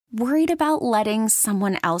Worried about letting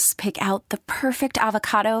someone else pick out the perfect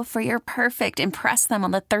avocado for your perfect impress them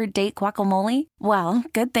on the third date guacamole? Well,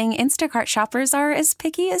 good thing Instacart shoppers are as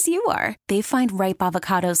picky as you are. They find ripe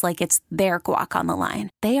avocados like it's their guac on the line.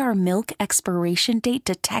 They are milk expiration date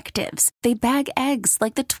detectives. They bag eggs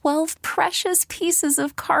like the 12 precious pieces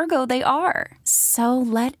of cargo they are. So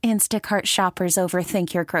let Instacart shoppers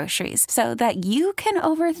overthink your groceries so that you can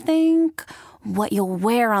overthink what you'll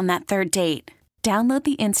wear on that third date. Download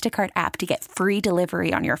the Instacart app to get free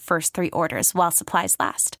delivery on your first 3 orders while supplies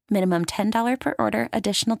last. Minimum $10 per order.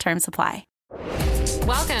 Additional terms apply.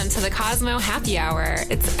 Welcome to the Cosmo Happy Hour.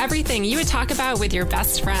 It's everything you would talk about with your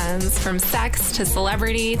best friends, from sex to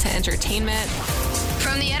celebrity to entertainment.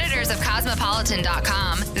 From the editors of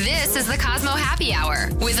Cosmopolitan.com, this is the Cosmo Happy Hour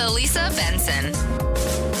with Elisa Benson.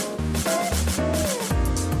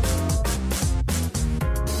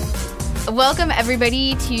 Welcome,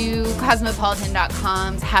 everybody, to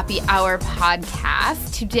Cosmopolitan.com's Happy Hour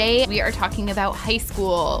podcast. Today, we are talking about high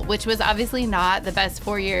school, which was obviously not the best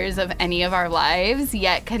 4 years of any of our lives,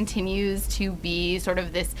 yet continues to be sort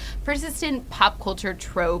of this persistent pop culture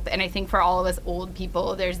trope. And I think for all of us old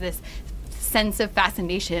people, there's this sense of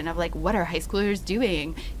fascination of like, what are high schoolers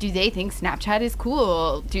doing? Do they think Snapchat is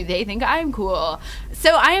cool? Do they think I'm cool?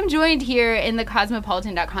 So I am joined here in the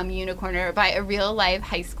Cosmopolitan.com Unicorner by a real life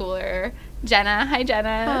high schooler, Jenna. Hi,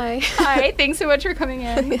 Jenna. Hi. Hi. Thanks so much for coming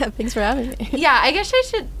in. Yeah, thanks for having me. Yeah, I guess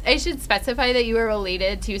I should specify that you are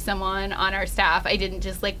related to someone on our staff. I didn't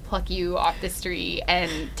just like pluck you off the street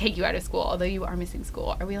and take you out of school, although you are missing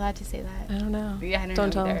school. Are we allowed to say that? I don't know. Yeah, I don't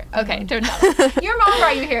Don't know tell. either. Okay, don't tell. Your mom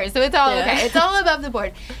brought you here, so it's all okay. It's all above the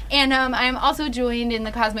board. And I'm also joined in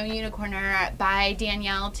the Cosmo Unicorner by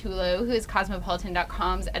Danielle Tulo, who is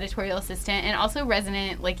Cosmopolitan.com's editorial assistant and also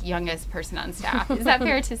resident, like, youngest person on staff. Is that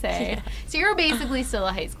fair to say? Yeah. So you're basically still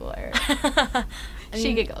a high schooler.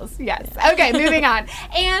 She giggles. Yes. Yeah. Okay, moving on.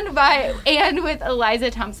 And with Eliza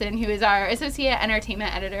Thompson, who is our associate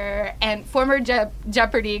entertainment editor and former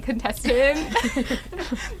Jeopardy contestant.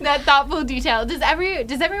 That thoughtful detail. Does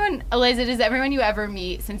everyone, Eliza, does everyone you ever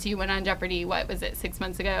meet since you went on Jeopardy, what was it, 6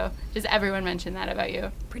 months ago? Does everyone mention that about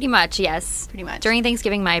you? Pretty much, yes. Pretty much. During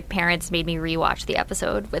Thanksgiving, my parents made me rewatch the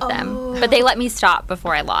episode with them, but they let me stop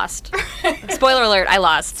before I lost. Spoiler alert, I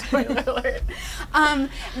lost. Spoiler alert.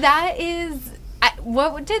 That is...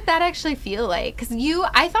 what did that actually feel like? Because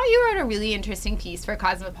I thought you wrote a really interesting piece for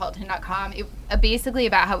Cosmopolitan.com, basically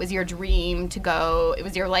about how it was your dream to go, it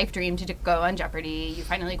was your life dream to go on Jeopardy. You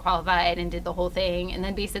finally qualified and did the whole thing, and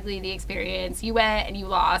then basically the experience, you went and you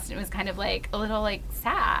lost, and it was kind of like a little like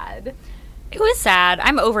sad. It was sad.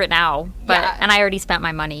 I'm over it now, and I already spent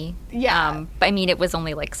my money. Yeah. But I mean, it was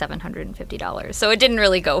only like $750, so it didn't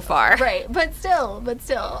really go far. Right, but still.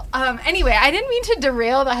 Anyway, I didn't mean to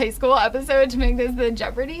derail the high school episode to make this the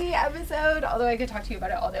Jeopardy episode, although I could talk to you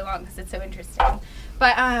about it all day long because it's so interesting.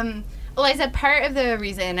 But, Eliza, part of the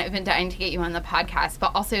reason I've been dying to get you on the podcast,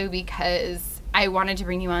 but also because I wanted to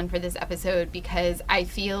bring you on for this episode because I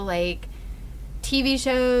feel like TV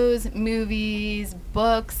shows, movies,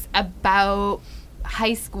 books about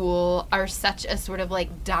high school are such a sort of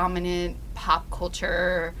like dominant pop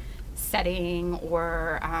culture setting,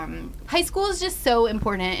 or high school is just so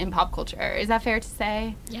important in pop culture. Is that fair to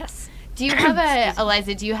say? Yes. Do you have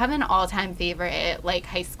Eliza, do you have an all-time favorite, like,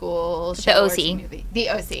 high school show The OC. or movie? The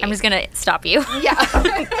OC. I'm just going to stop you.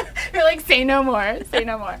 Yeah. You're like, say no more. Say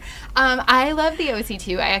no more. I love The OC,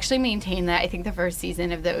 too. I actually maintain that I think the first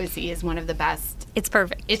season of The OC is one of the best. It's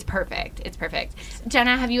perfect. It's perfect.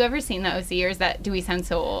 Jenna, have you ever seen The OC, or do we sound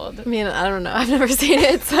so old? I mean, I don't know. I've never seen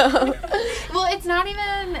it, so. Well, it's not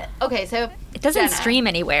even... Okay, so... It doesn't stream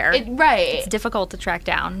anywhere. Right. It's difficult to track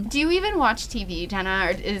down. Do you even watch TV, Jenna, or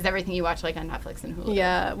is everything you watch, like, on Netflix and Hulu?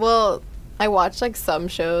 Yeah, well, I watch, like, some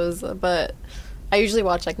shows, but I usually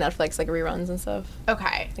watch, like, Netflix, like, reruns and stuff.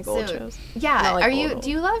 Okay. Like, old shows. Yeah. Not, like, old.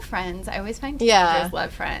 Do you love Friends? I always find teenagers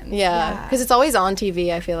love Friends. Yeah, because it's always on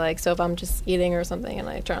TV, I feel like. So if I'm just eating or something and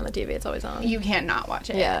I turn on the TV, it's always on. You can't not watch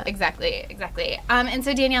it. Yeah. Exactly. And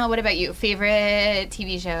so, Danielle, what about you? Favorite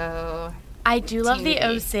TV show? I do love The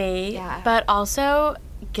OC, but also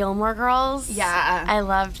Gilmore Girls. Yeah. I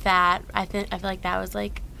loved that. I feel like that was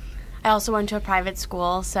like, I also went to a private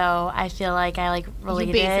school, so I feel like I like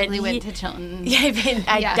related. You basically went to Chilton. Yeah,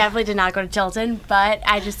 I definitely did not go to Chilton, but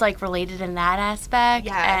I just like related in that aspect.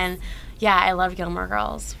 Yes. And yeah, I love Gilmore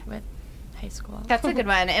Girls with high school. That's a good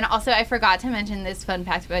one. And also, I forgot to mention this fun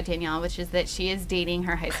fact about Danielle, which is that she is dating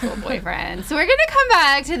her high school boyfriend. So we're going to come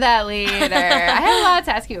back to that later. I have a lot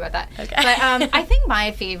to ask you about that. Okay. But I think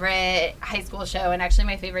my favorite high school show, and actually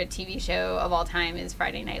my favorite TV show of all time, is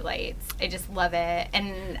Friday Night Lights. I just love it.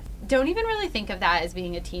 And don't even really think of that as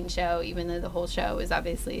being a teen show, even though the whole show is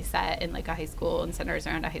obviously set in like a high school and centers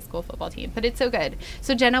around a high school football team. But it's so good.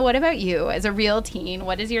 So Jenna, what about you? As a real teen,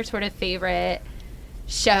 what is your sort of favorite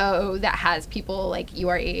show that has people like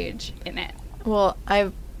your age in it? Well,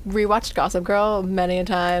 I've rewatched Gossip Girl many a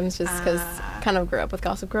times just because kind of grew up with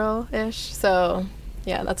Gossip Girl-ish. So,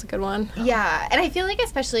 yeah, that's a good one. Yeah, and I feel like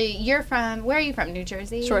especially, where are you from, New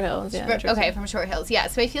Jersey? Short Hills, yeah. Okay, from Short Hills, yeah.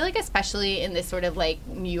 So I feel like especially in this sort of like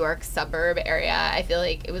New York suburb area, I feel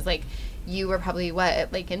like it was like, you were probably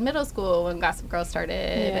like in middle school when Gossip Girl started,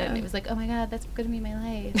 and it was like, oh my god, that's gonna be my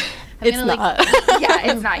life. It's not.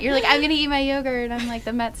 Yeah, it's not. You're like, I'm gonna eat my yogurt on like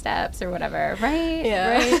the Met steps or whatever, right?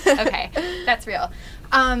 Yeah. Right. Okay, that's real.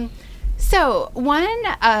 So one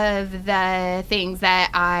of the things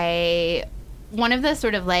that one of the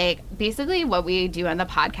sort of like, basically what we do on the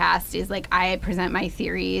podcast is like I present my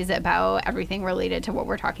theories about everything related to what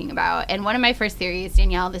we're talking about. And one of my first theories,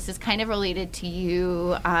 Danielle, this is kind of related to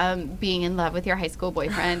you being in love with your high school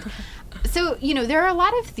boyfriend. So, you know, there are a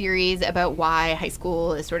lot of theories about why high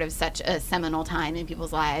school is sort of such a seminal time in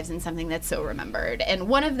people's lives and something that's so remembered. And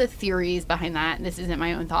one of the theories behind that, and this isn't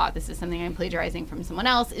my own thought, this is something I'm plagiarizing from someone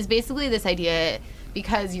else, is basically this idea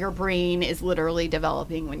because your brain is literally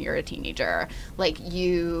developing when you're a teenager. Like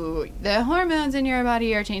the hormones in your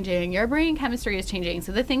body are changing, your brain chemistry is changing.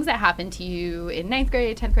 So the things that happen to you in 9th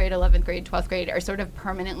grade, 10th grade, 11th grade, 12th grade are sort of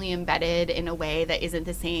permanently embedded in a way that isn't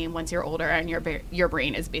the same once you're older and your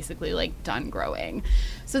brain is basically like done growing.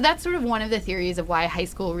 So that's sort of one of the theories of why high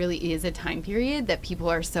school really is a time period that people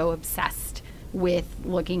are so obsessed with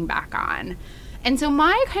looking back on. And so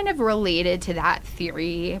my kind of related to that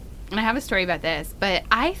theory, and I have a story about this, but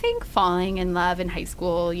I think falling in love in high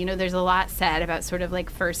school, you know, there's a lot said about sort of like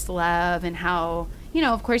first love and how, you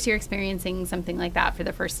know, of course you're experiencing something like that for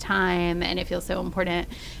the first time and it feels so important.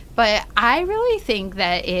 But I really think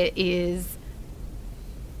that it is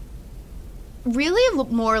really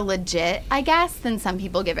more legit, I guess, than some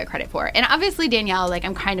people give it credit for. And obviously, Danielle, like,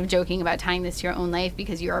 I'm kind of joking about tying this to your own life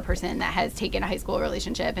because you're a person that has taken a high school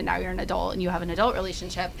relationship and now you're an adult and you have an adult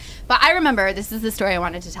relationship. But I remember, this is the story I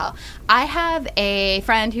wanted to tell. I have a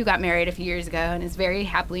friend who got married a few years ago and is very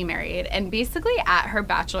happily married. And basically at her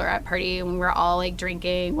bachelorette party, when we were all like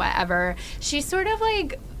drinking, whatever, she sort of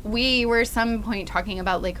like, we were some point talking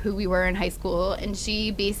about like who we were in high school. And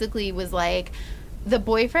she basically was like, the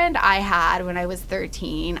boyfriend I had when I was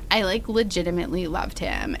 13, I like legitimately loved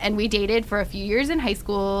him. And we dated for a few years in high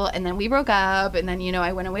school and then we broke up and then, you know,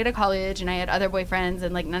 I went away to college and I had other boyfriends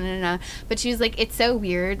and like, no. But she was like, it's so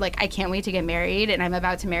weird. Like, I can't wait to get married and I'm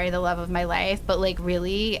about to marry the love of my life. But like,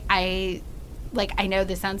 really, I know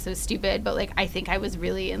this sounds so stupid, but like, I think I was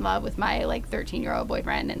really in love with my like 13-year-old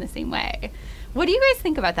boyfriend in the same way. What do you guys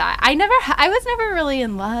think about that? I was never really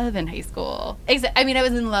in love in high school. I mean, I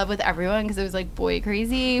was in love with everyone because it was like boy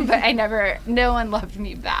crazy, but no one loved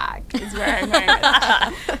me back is where I'm going with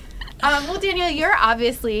that. Well, Danielle, you're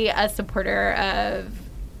obviously a supporter of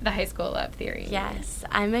the high school love theory. Yes,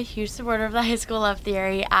 I'm a huge supporter of the high school love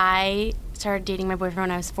theory. I started dating my boyfriend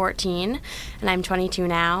when I was 14, and I'm 22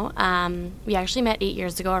 now. We actually met 8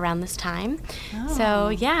 years ago around this time. Oh. So,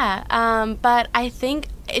 yeah. But I think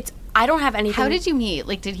I don't have anything. How did you meet?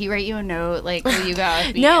 Like, did he write you a note? Like, will you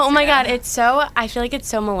go? No, oh my God. I feel like it's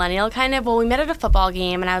so millennial kind of. Well, we met at a football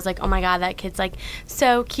game and I was like, oh my God, that kid's like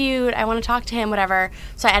so cute. I want to talk to him, whatever.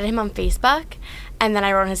 So I added him on Facebook and then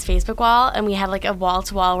I wrote on his Facebook wall and we had like a wall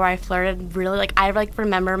to wall where I flirted really, like, I like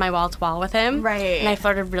remember my wall to wall with him. Right. And I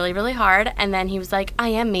flirted really, really hard. And then he was like, I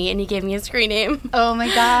am me. And he gave me his screen name. Oh my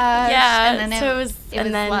gosh. Yeah. And then so it was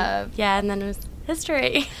love. Yeah. And then it was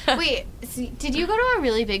history. Wait, so did you go to a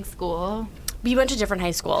really big school? We went to different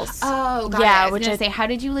high schools. Oh, God. Yeah, I was going to say, how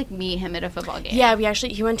did you, like, meet him at a football game? Yeah,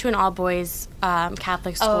 he went to an all-boys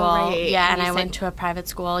Catholic school. Oh, right. Yeah, and I went to a private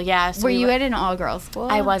school. Yeah. So were you at an all-girls school?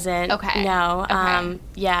 I wasn't. Okay. No. Okay.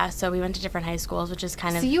 Yeah, so we went to different high schools, which is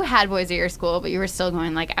kind of... So you had boys at your school, but you were still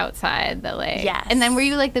going, like, outside the, like... Yes. And then were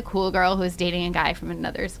you, like, the cool girl who was dating a guy from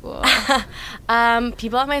another school?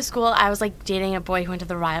 People at my school, I was, like, dating a boy who went to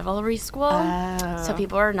the rivalry school. Oh. So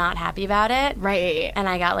people were not happy about it. Right. And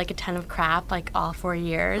I got, like, a ton of crap, like, all 4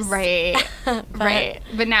 years. Right. Right.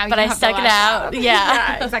 But now you I have stuck to it out. Yeah.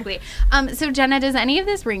 Yeah. Yeah, exactly. So, Jenna, does any of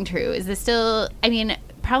this ring true? Is this still... I mean...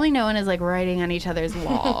 probably no one is like writing on each other's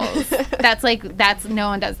walls. that's no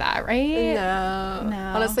one does that, right?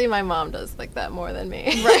 No. Honestly, my mom does like that more than me.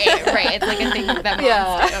 Right. It's like a thing that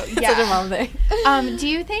moms do. It's such a mom thing. Do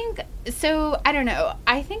you think, so I don't know,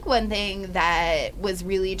 I think one thing that was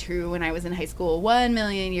really true when I was in high school 1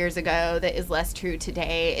 million years ago that is less true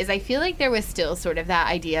today is I feel like there was still sort of that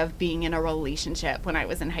idea of being in a relationship when I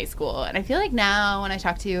was in high school. And I feel like now when I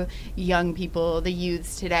talk to young people, the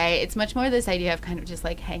youths today, it's much more this idea of kind of just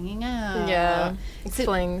like hanging out. Yeah.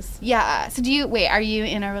 Flings. Yeah. So are you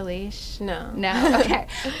in a relation? No. Okay.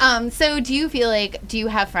 So do you feel like, do you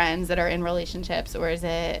have friends that are in relationships, or is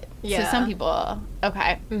it, so some people,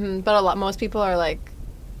 okay. Mm-hmm. But most people are like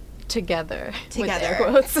together. With air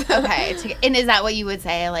quotes. Okay. And is that what you would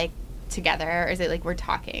say, like together, or is it like we're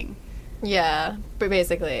talking? Yeah, but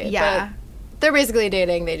basically. Yeah. But they're basically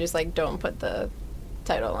dating, they just like don't put the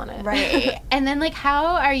title on it. Right. And then like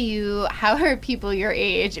how are people your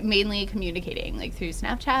age mainly communicating? Like through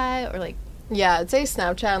Snapchat or like? Yeah, I'd say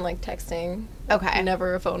Snapchat and like texting. Okay.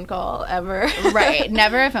 Never a phone call, ever. Right.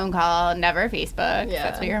 Never a phone call, never Facebook. Yeah.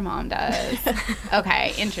 That's what your mom does.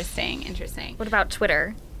 Okay. Interesting. What about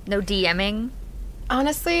Twitter? No DMing?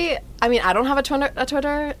 Honestly, I mean, I don't have a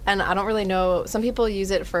Twitter, and I don't really know. Some people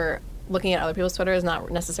use it for looking at other people's Twitters,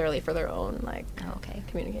 not necessarily for their own, like,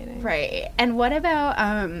 communicating. Right. And what about,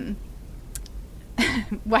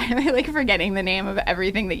 why am I, like, forgetting the name of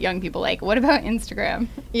everything that young people like? What about Instagram?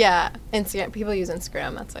 Yeah, Instagram. People use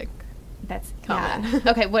Instagram. That's, like, that's common.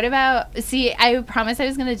 Yeah. Okay, what about, see, I promised I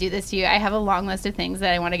was going to do this to you. I have a long list of things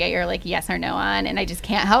that I want to get your, like, yes or no on, and I just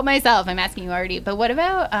can't help myself. I'm asking you already. But what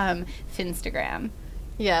about Finstagram?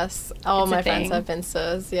 Yes. All my friends have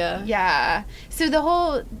Finstas, yeah. Yeah. So the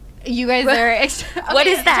whole... You guys are... Okay, what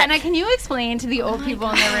is that? Jenna, can you explain to the old people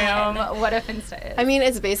in the room what a Finsta is? I mean,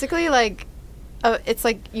 it's basically like... it's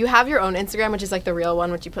like you have your own Instagram, which is like the real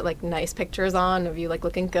one, which you put like nice pictures on of you like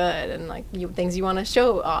looking good and like things you want to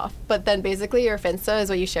show off. But then basically your Finsta is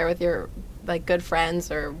what you share with your like good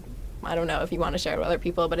friends, or I don't know if you want to share it with other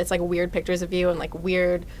people, but it's like weird pictures of you and like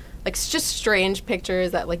weird... like just strange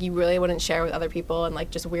pictures that like you really wouldn't share with other people, and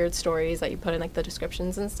like just weird stories that you put in like the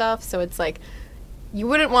descriptions and stuff. So it's like you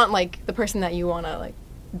wouldn't want like the person that you want to like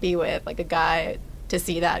be with, like a guy, to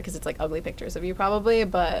see that because it's like ugly pictures of you probably.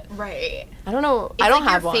 But right, I don't know. It's I don't like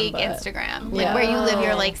have your one. Fake Instagram, like where you live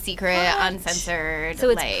your like secret, uncensored so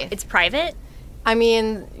life. It's private. I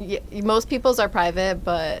mean, most people's are private,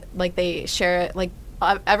 but like they share it like.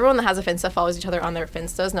 Everyone that has a Finsta follows each other on their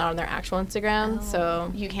Finstas, not on their actual Instagram.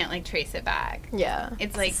 So you can't like trace it back. Yeah,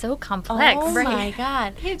 it's like so complex. Oh right? my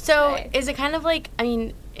god! So is it kind of like, I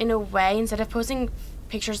mean, in a way, instead of posting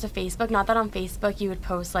pictures to Facebook, not that on Facebook you would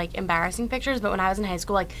post like embarrassing pictures, but when I was in high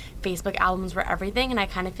school, like Facebook albums were everything, and I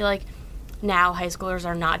kind of feel like now high schoolers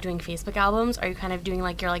are not doing Facebook albums. Are you kind of doing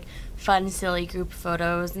like your like fun, silly group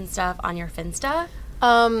photos and stuff on your Finsta?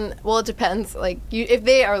 Well, it depends. Like, if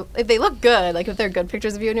they look good, like if they're good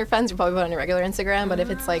pictures of you and your friends, you probably put on your regular Instagram. But if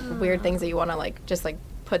it's like weird things that you want to like just like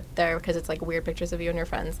put there because it's like weird pictures of you and your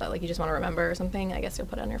friends that like you just want to remember or something, I guess you'll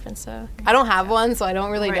put it on your Finsta. I don't have one, so I don't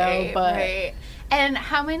really know. But And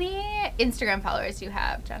how many Instagram followers do you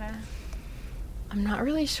have, Jenna? I'm not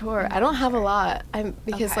really sure. I don't have a lot.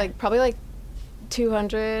 Because like probably like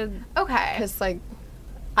 200. Okay. Because like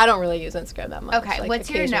I don't really use Instagram that much. Okay. Like, what's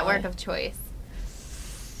your network of choice?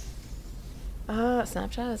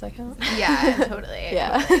 Snapchat, does that count? Yeah, totally.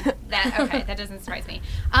 Yeah. That doesn't surprise me.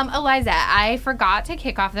 Eliza, I forgot to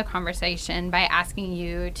kick off the conversation by asking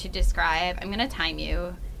you to describe, I'm going to time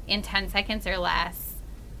you in 10 seconds or less,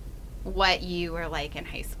 what you were like in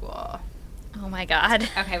high school. Oh my god.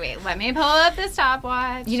 Okay, wait, let me pull up the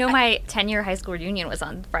stopwatch. You know, my 10-year high school reunion was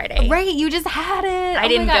on Friday. Right, you just had it. I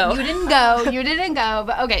didn't go. You didn't go.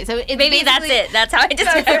 But okay, so it's maybe that's it. That's how I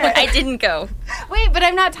describe it. I didn't go. Wait, but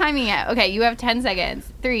I'm not timing it. Okay, you have 10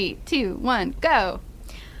 seconds. 3, 2, 1, go.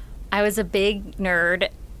 I was a big nerd,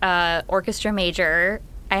 orchestra major.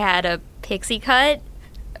 I had a pixie cut,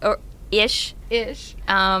 or ish.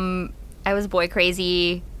 I was boy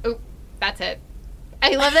crazy. Oh, that's it.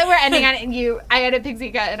 I love that we're ending on you. I had a pixie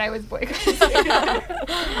cut and I was boy crazy.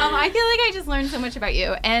 I feel like I just learned so much about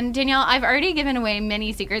you. And Danielle, I've already given away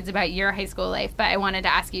many secrets about your high school life, but I wanted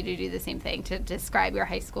to ask you to do the same thing, to describe your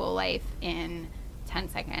high school life in 10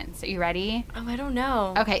 seconds. Are you ready? Oh, I don't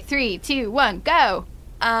know. Okay, 3, 2, 1, go.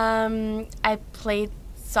 I played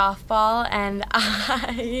softball and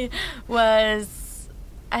I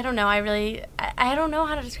don't know, I don't know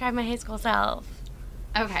how to describe my high school self.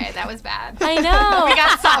 Okay, that was bad. I know. We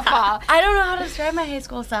got softball. I don't know how to describe my high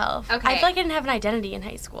school self. Okay. I feel like I didn't have an identity in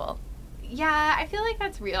high school. Yeah, I feel like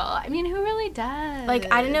that's real. I mean, who really does?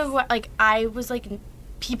 Like, I didn't know who, like, I was, like,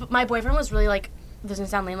 my boyfriend was really, like, this doesn't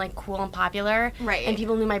sound lame, like, cool and popular. Right. And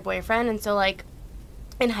people knew my boyfriend. And so, like,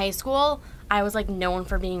 in high school, I was, like, known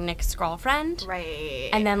for being Nick's girlfriend. Right.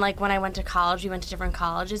 And then, like, when I went to college, we went to different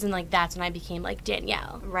colleges, and, like, that's when I became, like,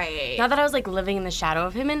 Danielle. Right. Not that I was, like, living in the shadow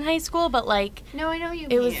of him in high school, but, like... No, I know what you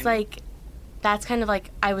mean. It was, like, that's kind of,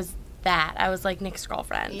 like, I was that. I was, like, Nick's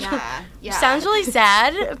girlfriend. Yeah. Yeah. Sounds really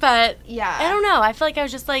sad, but... Yeah. I don't know. I feel like I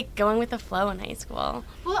was just, like, going with the flow in high school.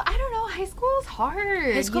 Well, I don't know. High school is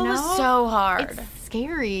hard. High school you know? was so hard. It's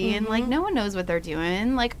scary, and, like, no one knows what they're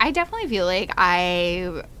doing. Like, I definitely feel like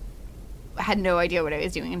I had no idea what I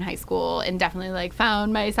was doing in high school, and definitely, like,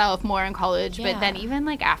 found myself more in college. Yeah. But then even,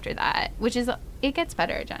 like, after that, which is... It gets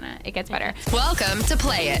better, Jenna. It gets better. Welcome to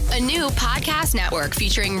Play It, a new podcast network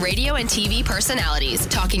featuring radio and TV personalities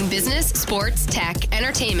talking business, sports, tech,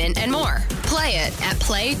 entertainment, and more. Play it at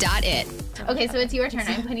play.it. Okay, so it's your turn.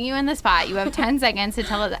 I'm putting you in the spot. You have 10 seconds to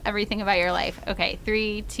tell us everything about your life. Okay,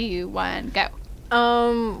 3, 2, 1, go.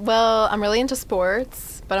 Well, I'm really into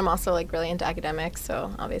sports, but I'm also, like, really into academics,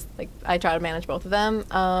 so obviously, like, I try to manage both of them.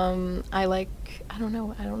 I don't know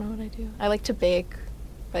what I do. I like to bake,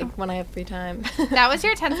 like, when I have free time. That was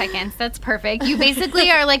your 10 seconds. That's perfect. You basically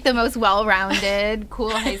are, like, the most well-rounded, cool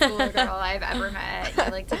high school girl I've ever met.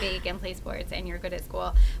 You like to bake and play sports, and you're good at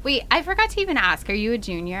school. Wait, I forgot to even ask. Are you a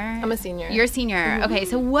junior? I'm a senior. You're a senior. Okay,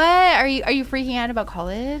 so what are you freaking out about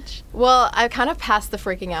college? Well, I kind of passed the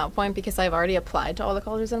freaking out point because I've already applied to all the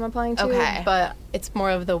colleges that I'm applying to. Okay. But it's more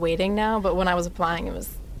of the waiting now. But when I was applying, it was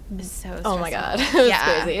So stressful. oh my god, it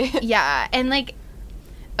was crazy. Yeah, and, like,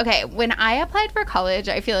 okay, when I applied for college,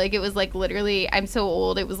 I feel like it was, like, literally, I'm so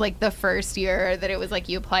old, it was, like, the first year that it was, like,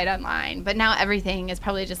 you applied online. But now everything is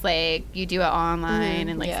probably just, like, you do it online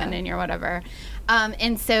and, like, send in your whatever.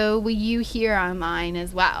 And so will you hear online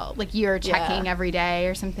as well? Like, you're checking every day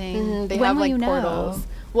or something? They When have, will like, you know? portals.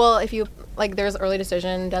 Well, if you, like, there's early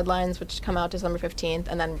decision deadlines, which come out December 15th,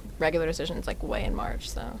 and then regular decisions, like, way in March,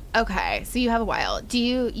 so. Okay, so you have a while.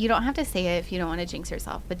 You don't have to say it if you don't want to jinx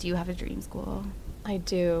yourself, but do you have a dream school? I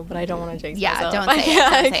do, but I don't want to jinx Yeah, myself. don't say it,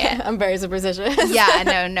 don't say it. I'm very superstitious.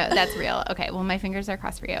 Yeah, no, that's real. Okay, well, my fingers are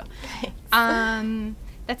crossed for you.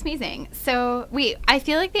 That's amazing. So, wait, I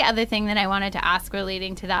feel like the other thing that I wanted to ask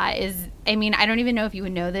relating to that is, I mean, I don't even know if you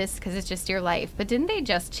would know this because it's just your life, but didn't they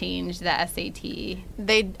just change the SAT?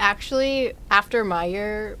 They actually, after my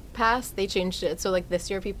year passed, they changed it. So, like, this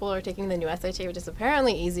year people are taking the new SAT, which is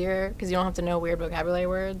apparently easier because you don't have to know weird vocabulary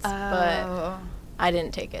words. But I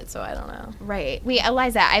didn't take it, so I don't know. Right. Wait,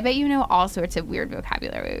 Eliza, I bet you know all sorts of weird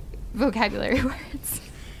vocabulary words.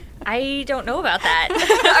 I don't know about that.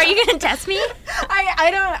 Are you going to test me?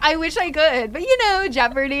 I wish I could, but you know,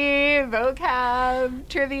 Jeopardy, vocab,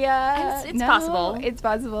 trivia. It's possible. It's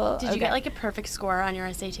possible. Did you get, like, a perfect score on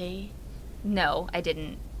your SAT? No, I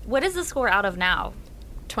didn't. What is the score out of now?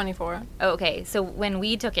 24. Oh, okay, so when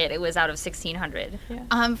we took it, it was out of 1,600.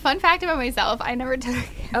 Yeah. Fun fact about myself, I never took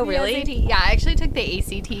Oh, the really? SAT. Yeah, I actually took the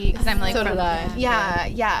ACT because I'm like... So did I.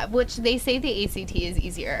 Yeah, which they say the ACT is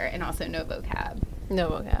easier and also no vocab. No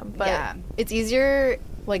vocab. But Yeah. it's easier,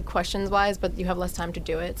 like, questions-wise, but you have less time to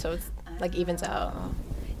do it, so it's, like, evens out.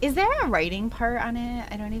 Is there a writing part on it?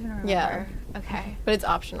 I don't even remember. Yeah. Okay. But it's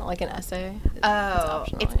optional, like an essay. Oh,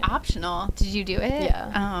 it's yeah. optional. Did you do it?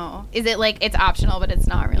 Yeah. Oh. Is it like it's optional, but it's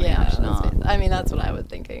not really optional? I mean, that's what I was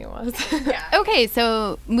thinking it was. Yeah. Okay,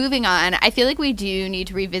 so moving on, I feel like we do need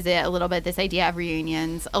to revisit a little bit this idea of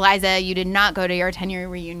reunions. Eliza, you did not go to your 10-year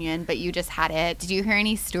reunion, but you just had it. Did you hear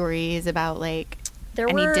any stories about, like,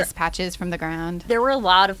 any dispatches from the ground? There were a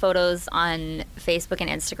lot of photos on Facebook and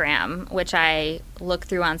Instagram, which I looked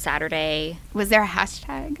through on Saturday. Was there a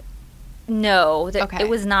hashtag? No, Okay. it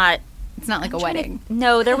was not. It's not like a wedding.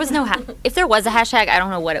 No, there was no. If there was a hashtag, I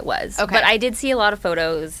don't know what it was. Okay. But I did see a lot of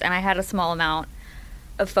photos, and I had a small amount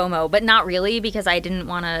of FOMO, but not really because I didn't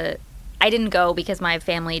want to. I didn't go because my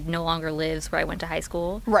family no longer lives where I went to high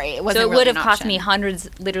school. Right. So it would have cost me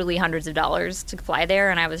literally hundreds of dollars to fly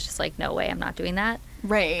there, and I was just like, no way, I'm not doing that.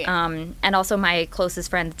 Right. And also my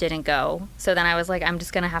closest friends didn't go. So then I was like, I'm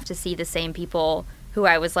just going to have to see the same people who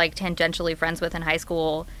I was like tangentially friends with in high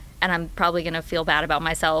school, and I'm probably going to feel bad about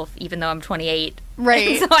myself even though I'm 28. Right.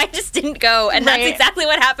 And so I just didn't go. And Right. that's exactly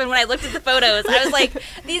what happened when I looked at the photos. I was like,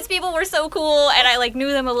 these people were so cool, and I like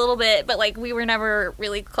knew them a little bit, but like we were never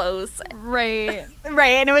really close. Right.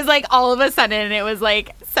 Right. And it was like all of a sudden it was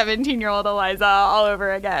like 17-year-old Eliza all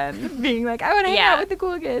over again, being like, I want to hang out with the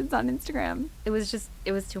cool kids on Instagram. It was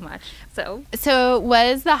too much. So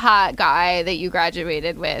was the hot guy that you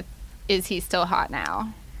graduated with, is he still hot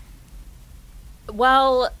now?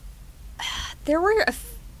 Well, there were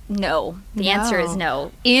No. The answer is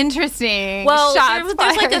no. Interesting. Well, Shots there's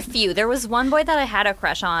like a fired. few. There was one boy that I had a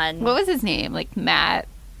crush on. What was his name? Like Matt?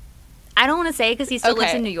 I don't want to say because he still lives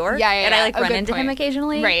Okay. in New York. Yeah, and I like a run good into him point.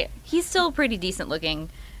 occasionally. Right. He's still pretty decent looking.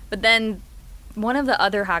 But then one of the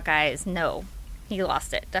other hot guys, no. He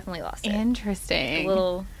lost it. Definitely lost it. Interesting. A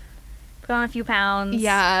little, put on a few pounds.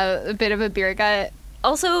 Yeah, a bit of a beer gut.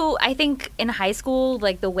 Also, I think in high school,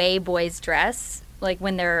 like the way boys dress, like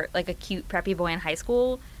when they're like a cute preppy boy in high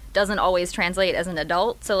school, doesn't always translate as an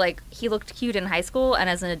adult. So like he looked cute in high school, and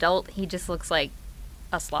as an adult, he just looks like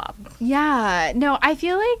a slob. Yeah. No, I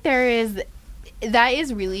feel like that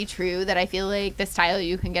is really true, that I feel like the style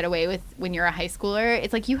you can get away with when you're a high schooler,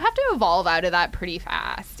 it's like you have to evolve out of that pretty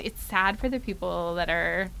fast. It's sad for the people that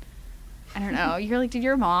are, I don't know, you're like, did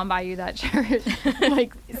your mom buy you that shirt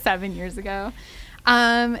like 7 years ago?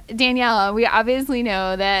 Daniela, we obviously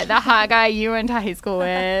know that the hot guy you went to high school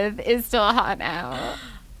with is still hot now.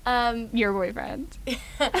 Your boyfriend.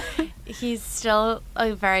 He's still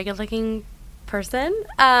a very good-looking person,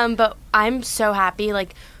 but I'm so happy.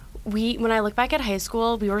 Like, when I look back at high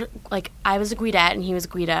school, we were like, I was a Guidette and he was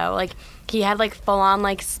Guido. Like, he had like full-on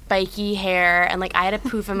like spiky hair, and like I had a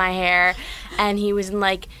poof in my hair, and he was in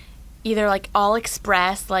like either like all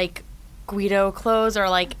express like Guido clothes or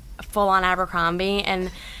like full-on Abercrombie.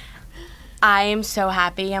 And I am so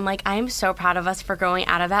happy. I'm so proud of us for growing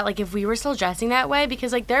out of that. Like, if we were still dressing that way,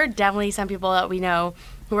 because like there are definitely some people that we know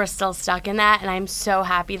who are still stuck in that, and I'm so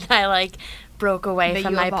happy that I like broke away That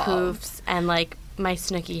from you my evolved. poofs and like my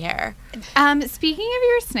snooky hair. Speaking of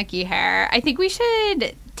your snooky hair, I think we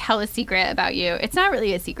should tell a secret about you. It's not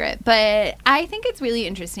really a secret, but I think it's really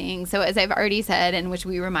interesting. So as I've already said, and which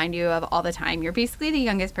we remind you of all the time, you're basically the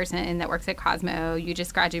youngest person that works at Cosmo. You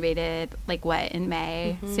just graduated, like, what, in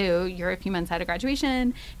May? So you're a few months out of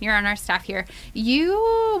graduation. You're on our staff here.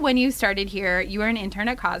 You, when you started here, you were an intern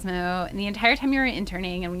at Cosmo, and the entire time you were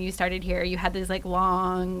interning and when you started here, you had this, like,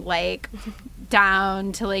 long, like,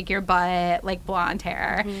 down to, like, your butt, like, blonde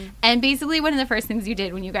hair. And basically one of the first things you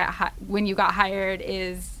did when you got hired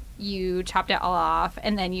is you chopped it all off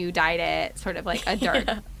and then you dyed it sort of like a dark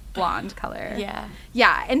blonde color.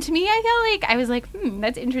 Yeah. And to me, I felt like, I was like,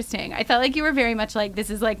 that's interesting. I felt like you were very much like,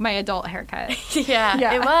 this is like my adult haircut.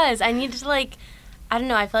 Yeah, it was. I needed to like, I don't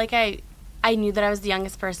know, I feel like I knew that I was the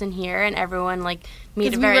youngest person here, and everyone like made it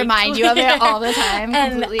Because very we remind you of it all the time.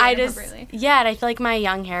 And completely I just, inappropriately. and I feel like my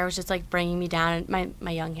young hair was just like bringing me down.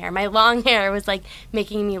 My young hair, my long hair was like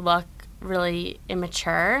making me look really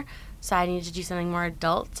immature. So I needed to do something more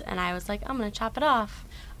adult, and I was like, I'm gonna chop it off.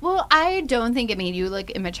 Well, I don't think it made you look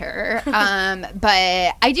immature,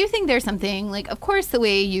 but I do think there's something, like, of course, the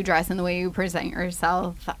way you dress and the way you present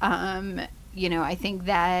yourself, you know, I think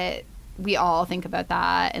that we all think about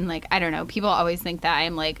that, and, like, I don't know, people always think that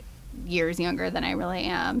I'm, like, years younger than I really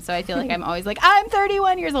am, so I feel like I'm always like, I'm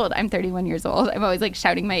 31 years old. I'm always like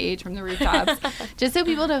shouting my age from the rooftops just so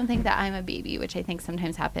people don't think that I'm a baby, which I think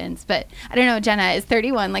sometimes happens. But I don't know, Jenna, is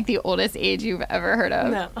 31 like the oldest age you've ever heard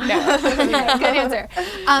of? No. Okay, good answer.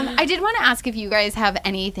 I did want to ask if you guys have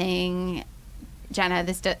anything. Jenna,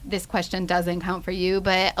 this question doesn't count for you,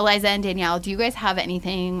 but Eliza and Danielle, do you guys have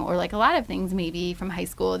anything, or like a lot of things maybe from high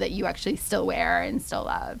school, that you actually still wear and still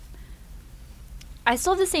love? I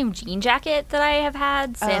still have the same jean jacket that I have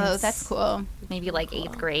had since Oh, that's cool. maybe like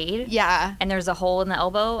 8th grade. Yeah. And there's a hole in the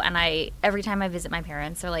elbow, and every time I visit my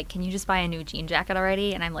parents, they're like, "Can you just buy a new jean jacket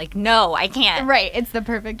already?" And I'm like, "No, I can't." Right, it's the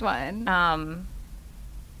perfect one. I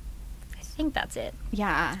think that's it.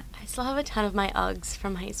 Yeah. I still have a ton of my Uggs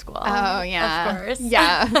from high school. Oh, yeah. Of course.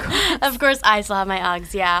 Yeah, of course. Of course, I still have my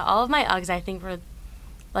Uggs. Yeah, all of my Uggs, I think, were,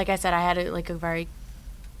 like I said, I had a very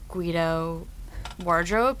Guido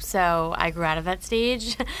wardrobe, so I grew out of that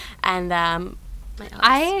stage. And my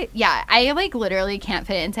Uggs. I like literally can't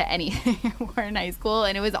fit into anything I wore in high school,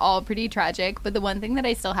 and it was all pretty tragic. But the one thing that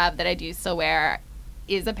I still have that I do still wear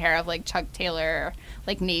is a pair of like Chuck Taylor,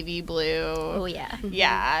 like navy blue. Oh yeah.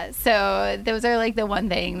 Yeah. So those are like the one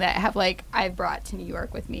thing that I've brought to New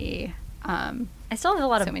York with me. I still have a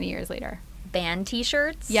lot So of many years later. band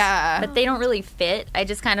t-shirts. Yeah. But they don't really fit. I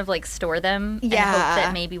just kind of like store them and Yeah. hope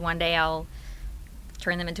that maybe one day I'll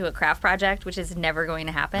turn them into a craft project, which is never going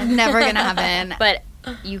to happen. Never gonna happen. But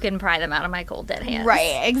you can pry them out of my cold dead hands.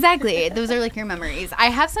 Right, exactly. Those are like your memories. I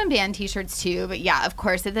have some band t-shirts too, but yeah, of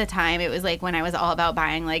course at the time it was like when I was all about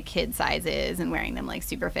buying like kid sizes and wearing them like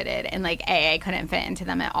super fitted, and like I couldn't fit into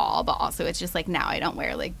them at all, but also it's just like now I don't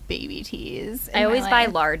wear like baby tees. I always buy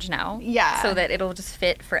large now. Yeah. So that it'll just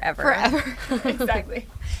fit forever. Forever. Exactly.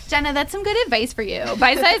 Jenna, that's some good advice for you.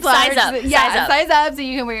 Buy size large. Size up. Yeah, size up so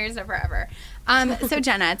you can wear your stuff forever. So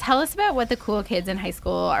Jenna, tell us about what the cool kids in high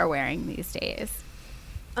school are wearing these days.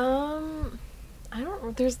 I'm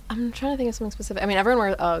trying to think of something specific. I mean, everyone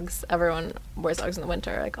wears Uggs. Everyone wears Uggs in the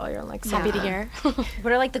winter, like all year. I'm like, Happy to hear.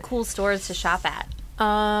 What are like the cool stores to shop at?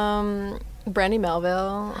 Brandy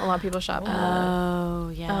Melville. A lot of people shop at. Oh,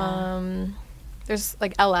 yeah. There's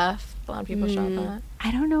like LF. A lot of people shop at.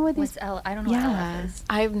 I don't know what these. I don't know what LF is.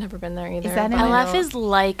 I've never been there either. Is that but in I LF know- is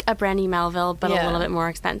like a Brandy Melville, but a little bit more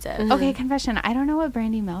expensive. Okay, confession. I don't know what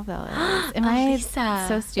Brandy Melville is. Am I Lisa.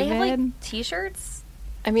 so They stupid? have like t-shirts.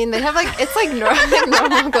 I mean, they have like it's like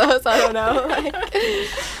normal clothes. I don't know. Like,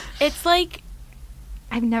 It's like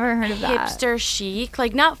I've never heard of that. hipster chic,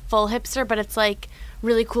 like not full hipster, but it's like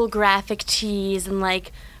really cool graphic tees and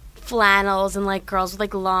like flannels and like girls with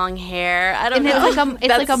like long hair. I don't And know. it's like it's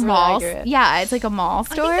like a That's really mall. accurate. Yeah, it's like a mall I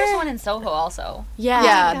think store. there's one in Soho also.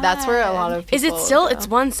 yeah, that's where a lot of people Is it still? go. It's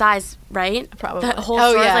one size, right? Probably. The whole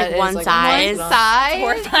Oh, store yeah, is it like is, one like, size. one Size.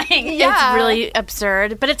 Horrifying. Yeah. It's really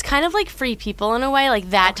absurd, but it's kind of like Free People in a way, like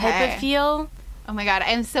that type Okay. of feel. Oh my god,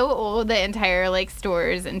 I'm so old. The entire like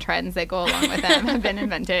stores and trends that go along with them have been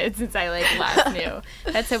invented since I like last knew.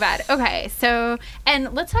 That's so bad. Okay, so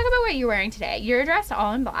and let's talk about what you're wearing today. You're dressed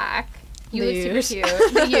all in black. You The look huge. super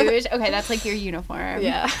cute. The huge. Okay, that's like your uniform.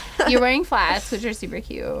 Yeah. You're wearing flats, which are super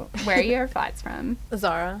cute. Where are your flats from?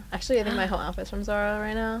 Zara. Actually, I think my whole outfit's from Zara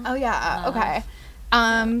right now. Oh yeah. Okay.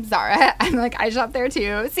 Zara. I'm like, I shop there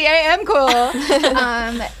too. See, I am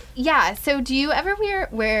cool. Yeah. So do you ever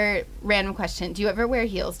wear random question, do you ever wear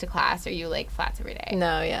heels to class, or you like flats every day?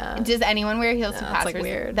 No, yeah. Does anyone wear heels to No, class? it's like or is-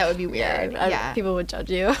 weird. That would be weird. Yeah. People would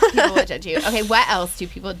judge you. People would judge you. Okay, what else do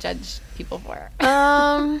people judge people for?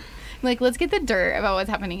 Like, let's get the dirt about what's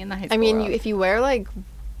happening in the high school I mean, world. if you wear like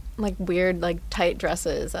weird like tight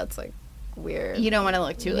dresses, that's like weird. You don't want to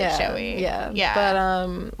look too like showy. Yeah. Yeah.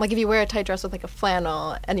 But like if you wear a tight dress with like a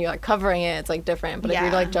flannel and you're like covering it, it's like different. But if Yeah.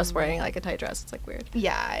 you're like just wearing like a tight dress, it's like weird.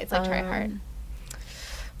 Yeah, it's like try hard.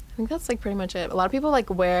 I think that's like pretty much it. A lot of people like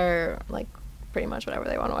wear like pretty much whatever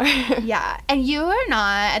they want to wear. Yeah, and you are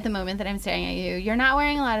not, at the moment that I'm staring at you, you're not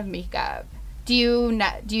wearing a lot of makeup. Do you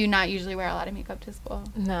not usually wear a lot of makeup to school?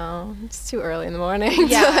 No, it's too early in the morning.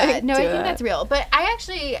 Yeah, to, like, no, I do think it. that's real. But I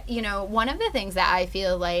actually, one of the things that I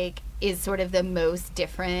feel like is sort of the most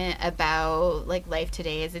different about like life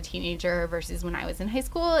today as a teenager versus when I was in high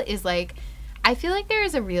school is like, I feel like there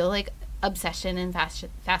is a real like obsession and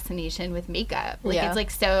fascination with makeup. Like Yeah, it's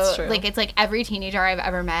like so it's true. like it's like every teenager I've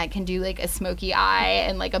ever met can do like a smoky eye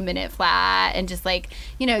and like a minute flat and just like,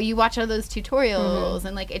 you watch all those tutorials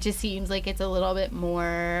and like it just seems like it's a little bit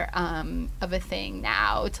more of a thing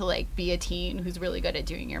now to like be a teen who's really good at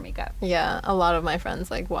doing your makeup. Yeah, a lot of my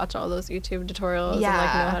friends like watch all those YouTube tutorials and like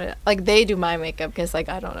Yeah. know how to like they do my makeup because like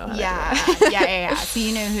I don't know how Yeah, to do it. yeah. So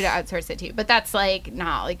you know who to outsource it to, but that's like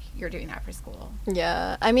not like you're doing that for school.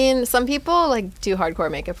 Yeah, I mean, some people like do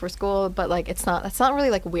hardcore makeup for school, but like it's not really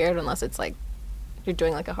like weird unless it's like you're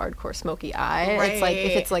doing like a hardcore smoky eye. It's like if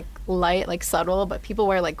Right. it's like light, like subtle, but people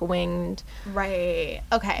wear like winged. Right.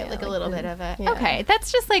 Okay. Yeah, like a like little the- bit of it. yeah. Okay.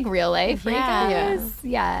 That's just like real life, right, Yeah. guys?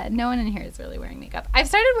 Yeah. No one in here is really wearing makeup. I've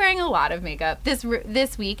started wearing a lot of makeup.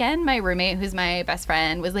 This weekend, my roommate, who's my best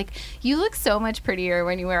friend, was like, "You look so much prettier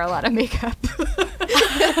when you wear a lot of makeup,"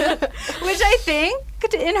 which I think,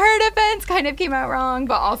 in her defense, kind of came out wrong,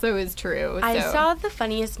 but also is true. I so. saw the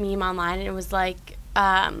funniest meme online, and it was like,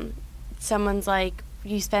 someone's like,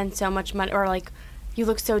 you spend so much money, or like, you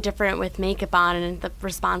look so different with makeup on, and the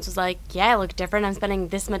response was like, yeah, I look different. I'm spending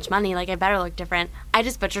this much money. Like, I better look different. I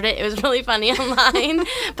just butchered it. It was really funny online.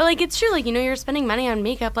 But, like, it's true. Like, you're spending money on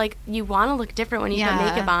makeup. Like, you want to look different when you put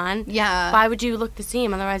makeup on. Yeah. Why would you look the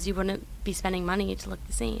same? Otherwise, you wouldn't be spending money to look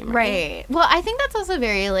the same. Right. Well, I think that's also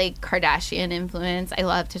very like Kardashian influence. I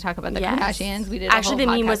love to talk about the Yes. Kardashians. We did Actually, a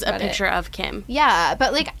whole the meme podcast was a about it. picture of Kim. Yeah,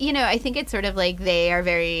 but like I think it's sort of like they are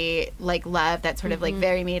very like love that sort of like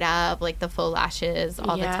very made up, like the full lashes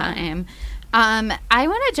all the Yeah. time. I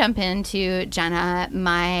want to jump into Jenna,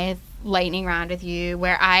 my lightning round with you,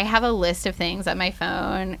 where I have a list of things on my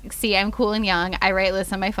phone. See, I'm cool and young. I write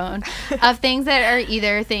lists on my phone of things that are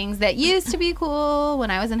either things that used to be cool when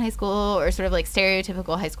I was in high school, or sort of like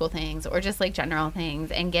stereotypical high school things, or just like general things,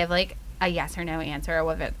 and give like a yes or no answer,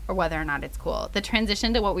 or whether or not it's cool. The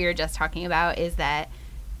transition to what we were just talking about is that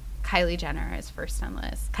Kylie Jenner is first on the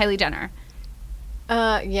list. Kylie Jenner.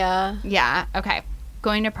 Yeah. Yeah. Okay.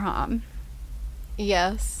 Going to prom.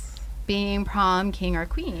 Yes. Being prom king or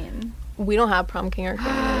queen. We don't have prom king or queen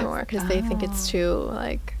anymore because they think it's too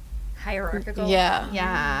like Hierarchical. yeah.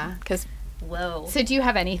 Yeah. Because Whoa. So do you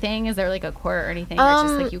have anything? Is there like a court or anything? Or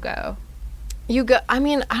just like you go? You go. I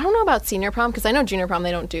mean, I don't know about senior prom because I know junior prom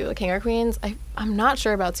they don't do King or Queens. I'm not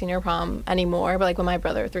sure about senior prom anymore. But like when my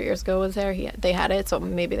brother 3 years ago was there, they had it. So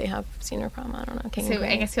maybe they have senior prom. I don't know. King or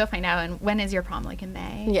Queens. I guess you'll find out. And when is your prom? Like in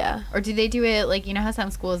May? Yeah. Or do they do it like how some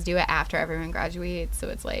schools do it after everyone graduates? So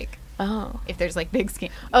it's like. Oh. If there's like big scheme.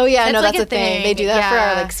 Oh yeah, that's no, like that's a thing. They do that for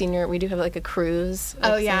our Yeah. like senior. We do have like a cruise.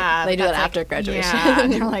 Like, Oh yeah, they do that that's, after like, graduation. Yeah,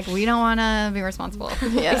 they're like, we don't want to be responsible.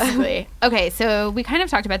 Yeah. Basically. Okay, so we kind of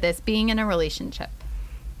talked about this being in a relationship.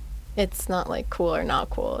 It's not like cool or not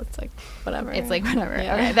cool. It's like whatever. It's like whatever.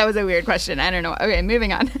 Yeah. Okay, that was a weird question. I don't know. Okay,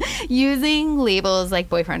 moving on. Using labels like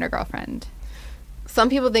boyfriend or girlfriend. Some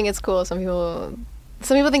people think it's cool. Some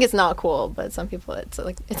people think it's not cool. But some people, it's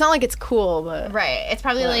like it's not like it's cool. But Right. It's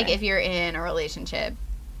probably like Whatever. if you're in a relationship.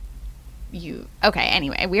 Okay,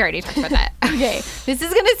 anyway, we already talked about that. Okay, this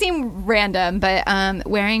is gonna seem random, but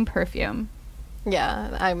wearing perfume.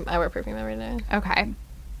 yeah, I wear perfume every day. Okay,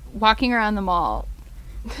 walking around the mall.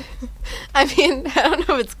 I mean, I don't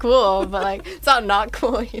know if it's cool, but like it's not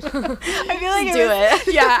cool. You know? I feel like Just do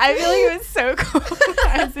it. Yeah, I feel like it was so cool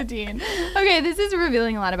as a teen. Okay, this is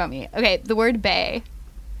revealing a lot about me. Okay, the word bae.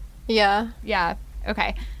 Yeah. Yeah.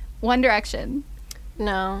 Okay. One Direction.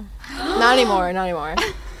 No. Not anymore. Not anymore.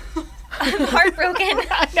 I'm heartbroken.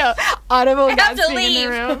 No. Audible I have to gasping in the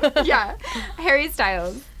room. Yeah. Harry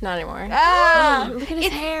Styles. Not anymore. Ah. Look at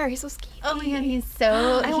his hair. He's so skinny. Oh my god, he's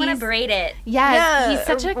so. I want to braid it. Yes, he's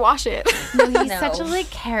such a. wash it. No, he's No. such a like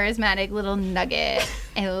charismatic little nugget.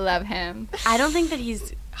 I love him. I don't think that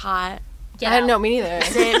he's hot. Get I out. know, me neither.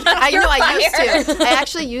 You're I used fired. to. I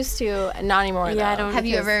actually used to. Not anymore. Yeah, though. I don't- Have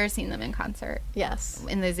you Because- ever seen them in concert Yes.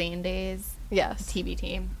 in the Zayn days? Yes.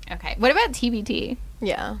 TBT. Okay. What about TBT?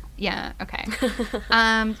 Yeah. Yeah. Okay.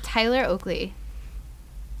 Tyler Oakley.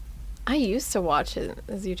 I used to watch his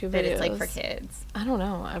YouTube But videos. it's like for kids. I don't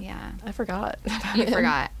know. Yeah. I forgot. You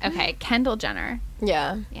forgot. Okay. Kendall Jenner.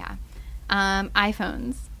 Yeah. Yeah.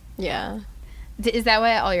 iPhones. Yeah. Is that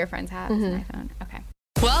what all your friends have? Is Mm-hmm. an iPhone? Okay.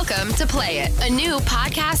 Welcome to Play It, a new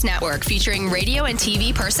podcast network featuring radio and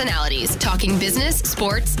TV personalities talking business,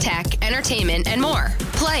 sports, tech, entertainment, and more.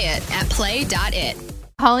 Play it at play.it.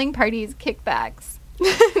 Calling parties kickbacks. No.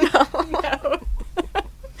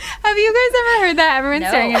 Have you guys ever heard that? Everyone's No.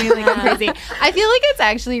 staring at me like I'm crazy. I feel like it's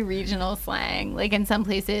actually regional slang. Like in some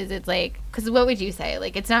places, it's like, because what would you say?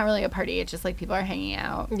 Like it's not really a party. It's just like people are hanging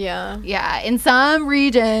out. Yeah. Yeah. In some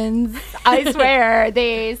regions, I swear,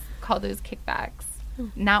 they call those kickbacks.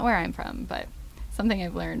 Not where I'm from, but something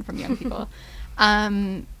I've learned from young people.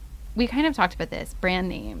 We kind of talked about this. Brand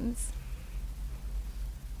names.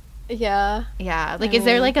 Yeah. Yeah. Like, is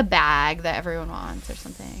there like a bag that everyone wants or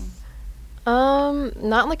something?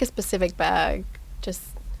 Not like a specific bag. Just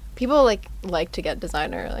people like to get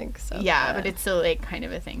designer like stuff. Yeah, but it's still like kind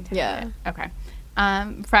of a thing to Yeah. have it. Okay.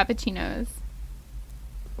 Frappuccinos.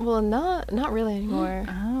 well, not really anymore.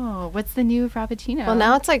 Oh, what's the new Frappuccino? Well,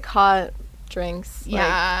 now it's like hot drinks.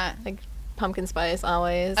 Yeah. Like pumpkin spice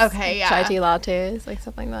always. Okay, yeah. Chai tea lattes, like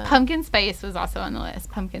stuff like that. Pumpkin spice was also on the list.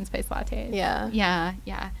 Pumpkin spice lattes. Yeah. Yeah,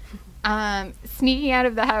 yeah. Sneaking out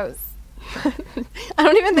of the house. I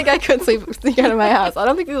don't even think I could sneak out of my house. I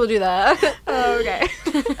don't think people do that. Oh, okay.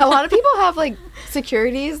 A lot of people have like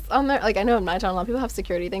securities on their, like I know in my town a lot of people have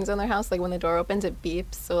security things on their house, like when the door opens it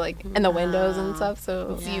beeps, so like in the windows and stuff,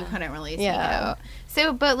 so So you couldn't really sneak Yeah. out.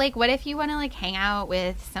 So, but like, what if you want to like hang out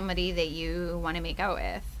with somebody that you want to make out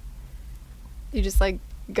with? you just like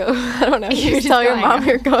go, I don't know, You you just just tell go your hang mom out.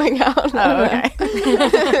 you're going out. Oh, okay.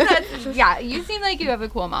 Yeah, you seem like you have a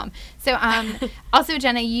cool mom. So, also,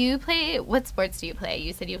 Jenna, you play, what sports do you play?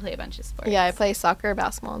 You said you play a bunch of sports. Yeah, I play soccer,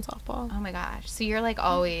 basketball, and softball. Oh my gosh. So you're like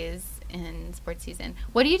always in sports season.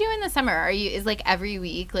 What do you do in the summer? Is like every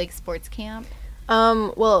week like sports camp?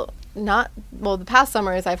 The past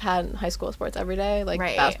summers I've had high school sports every day, like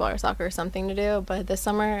Right. basketball or soccer or something to do, but this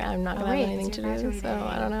summer I'm not gonna right, have 'cause anything to you're do, so graduating.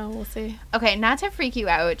 I don't know, we'll see. Okay, not to freak you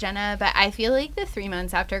out, Jenna, but I feel like the 3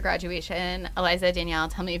 months after graduation, Eliza, Danielle,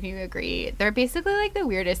 tell me if you agree, they're basically like the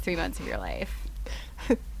weirdest 3 months of your life.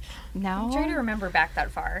 No? I'm trying to remember back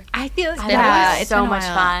that far. I feel I thought yeah, it was it's so been a much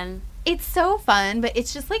while. fun. It's so fun, but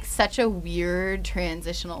it's just like such a weird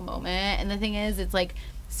transitional moment. And the thing is, it's like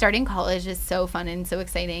starting college is so fun and so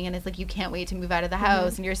exciting, and it's like you can't wait to move out of the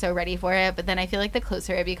house and you're so ready for it. But then I feel like the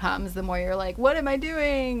closer it becomes, the more you're like, what am I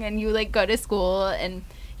doing? And you like go to school, and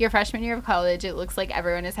your freshman year of college, it looks like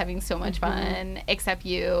everyone is having so much fun except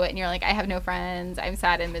you, and you're like, I have no friends, I'm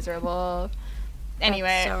sad and miserable.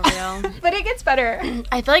 Anyway, That's so real. but it gets better.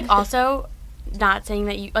 I feel like also not saying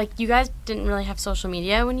that you guys didn't really have social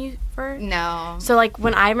media when you were. No. So like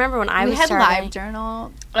I remember when I we was had starting.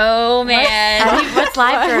 LiveJournal. Oh man. What's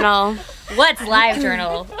LiveJournal? What's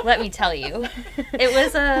LiveJournal? Let me tell you. It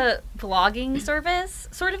was a blogging service,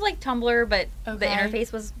 sort of like Tumblr, but the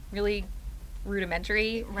interface was really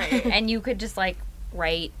rudimentary. Right. And you could just like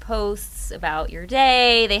write posts about your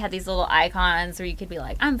day. They had these little icons where you could be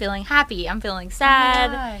like, I'm feeling happy, I'm feeling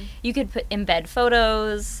sad. You could embed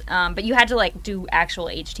photos, but you had to like do actual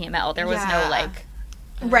HTML. There was no like...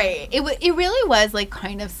 Right. It really was like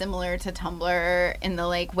kind of similar to Tumblr in the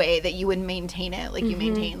like way that you would maintain it. Like you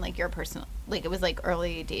maintain like your personal, like it was like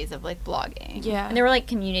early days of like blogging. Yeah. And there were like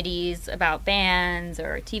communities about bands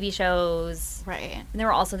or TV shows. Right. And there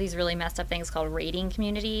were also these really messed up things called rating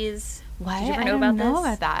communities. What? Did you ever I know don't about know this?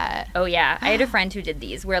 about that. Oh yeah, I had a friend who did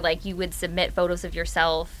these where like you would submit photos of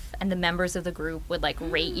yourself and the members of the group would like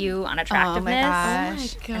rate you on attractiveness. Oh my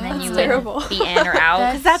gosh. And then you terrible. would be in or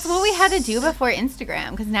out. Because that's what we had to do before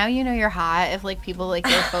Instagram. Because now you know you're hot if like people like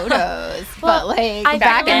your photos. Well, but like I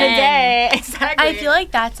back in the feel- day, exactly. I feel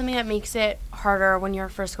like that's something that makes it harder when you're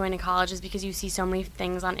first going to college, is because you see so many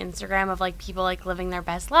things on Instagram of like people like living their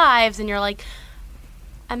best lives, and you're like,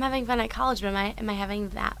 I'm having fun at college, but am I having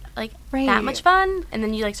that like that much fun? And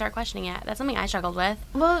then you like start questioning it. That's something I struggled with.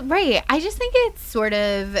 Well, right. I just think it sort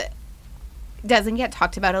of doesn't get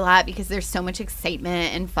talked about a lot because there's so much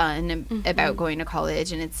excitement and fun about going to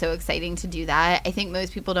college, and it's so exciting to do that. I think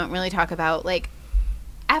most people don't really talk about like,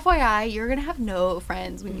 FYI, you're going to have no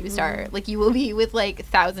friends when you start. Like you will be with like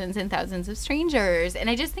thousands and thousands of strangers. And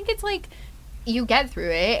I just think it's like, you get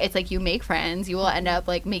through it. It's like you make friends. You will end up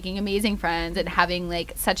like making amazing friends and having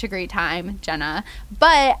like such a great time, Jenna.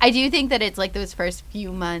 But I do think that it's like those first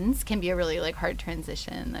few months can be a really like hard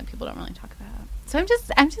transition that people don't really talk about. So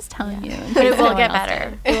I'm just telling you. But it will get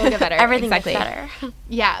better. It will get better. Everything exactly. gets better.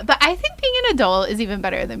 Yeah, but I think being an adult is even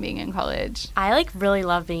better than being in college. I like really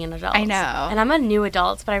love being an adult. I know. And I'm a new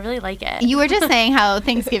adult, but I really like it. You were just saying how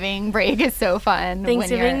Thanksgiving break is so fun.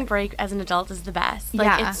 Thanksgiving break as an adult is the best.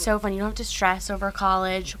 Like Yeah. it's so fun. You don't have to stress over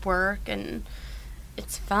college, work, and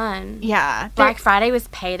it's fun. Yeah. Black Friday was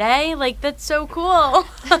payday. Like that's so cool.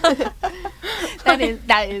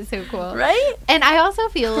 That is so cool. Right? And I also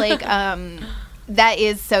feel like that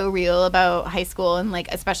is so real about high school and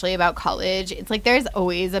like especially about college. It's like there's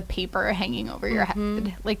always a paper hanging over your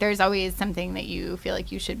head. Like there's always something that you feel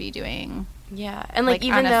like you should be doing. Yeah. And like on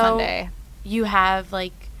even a though Sunday. you have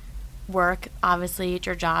like work obviously at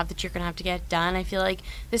your job that you're gonna have to get done, I feel like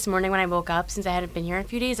this morning when I woke up, since I hadn't been here in a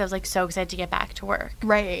few days, I was like so excited to get back to work.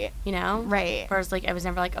 Right. You know? Right. Whereas like I was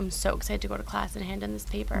never like, I'm so excited to go to class and hand in this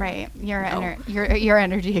paper. Right. Your No.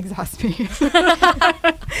 energy exhausts me.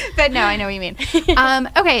 But no, I know what you mean.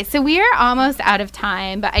 Okay, so we are almost out of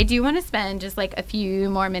time, but I do want to spend just like a few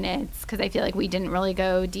more minutes because I feel like we didn't really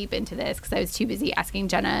go deep into this because I was too busy asking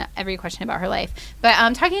Jenna every question about her life. But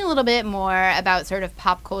talking a little bit more about sort of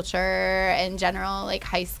pop culture in general, like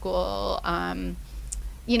high school.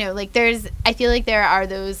 You know, like I feel like there are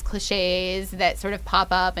those cliches that sort of pop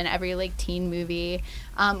up in every like teen movie.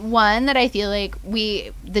 One that I feel like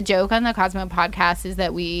the joke on the Cosmo podcast is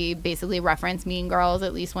that we basically reference Mean Girls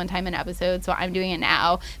at least one time an episode, so I'm doing it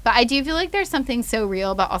now. But I do feel like there's something so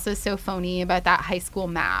real but also so phony about that high school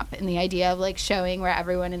map and the idea of like showing where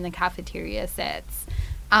everyone in the cafeteria sits.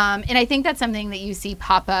 And I think that's something that you see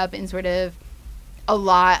pop up in sort of a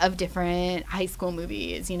lot of different high school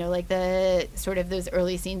movies, you know, like the sort of those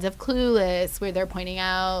early scenes of Clueless where they're pointing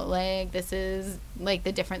out like this is like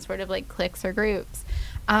the different sort of like cliques or groups.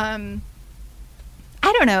 I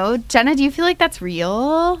don't know, Jenna, do you feel like that's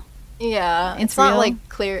real? Yeah, It's it's not real? like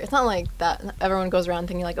clear. It's not like that. Everyone goes around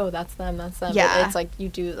thinking like, oh, that's them, that's them. Yeah. But it's like you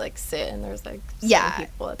do like sit and there's like Yeah.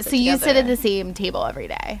 people that So you sit at together. the same table every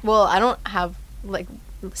day. Well, I don't have like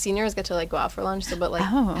seniors get to like go out for lunch, so but like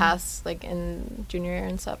Oh. past like in junior year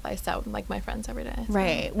and stuff, I sat with like my friends every day. So.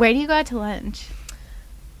 Right. Where do you go out to lunch?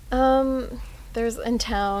 There's in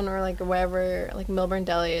town or like wherever, like Milburn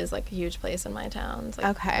Deli is like a huge place in my town. It's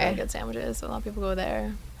like Okay. really good sandwiches, so a lot of people go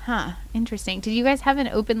there. Huh. Interesting. Did you guys have an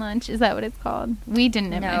open lunch? Is that what it's called? We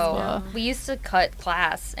didn't at my No, school. we used to cut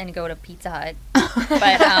class and go to Pizza Hut,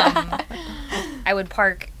 but I would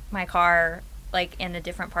park my car like in a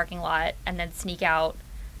different parking lot and then sneak out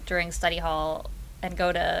during study hall and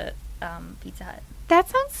go to Pizza Hut. That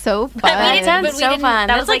sounds so fun. We didn't- Sounds but we so didn't- fun.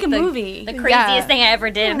 That That's was like a the- movie. The craziest Yeah. thing I ever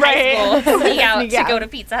did in Right. high school. Sneak out Sneak out. to go to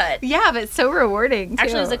Pizza Hut. Yeah, but so rewarding too.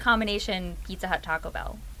 Actually, it was a combination Pizza Hut Taco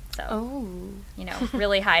Bell. So, Oh. you know,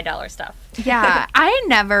 really high dollar stuff. Yeah, I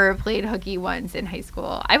never played hooky once in high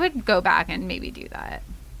school. I would go back and maybe do that.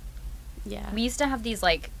 Yeah. We used to have these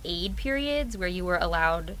like aid periods where you were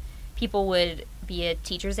allowed, people would be a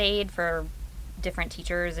teacher's aide for different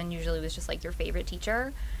teachers, and usually it was just like your favorite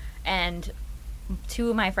teacher. And two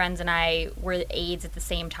of my friends and I were aides at the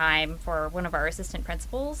same time for one of our assistant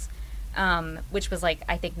principals, which was like,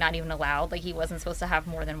 I think not even allowed. Like, he wasn't supposed to have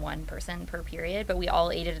more than one person per period, but we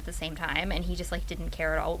all aided at the same time, and he just like didn't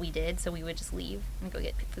care at all what we did, so we would just leave and go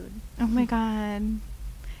get food. Oh my God.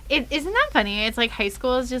 Isn't that funny? It's like high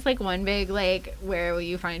school is just like one big, like, where will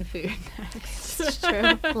you find food next? It's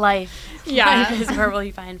true. Life. Yeah. Life is where will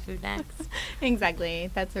you find food next. Exactly.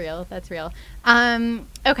 That's real. That's real.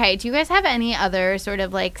 Okay. Do you guys have any other sort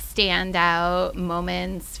of like standout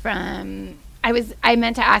moments from, I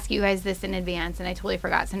meant to ask you guys this in advance and I totally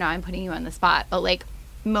forgot. So now I'm putting you on the spot, but like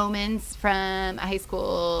moments from a high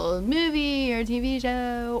school movie or TV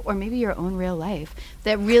show, or maybe your own real life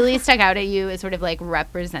that really stuck out at you as sort of like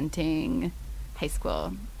representing high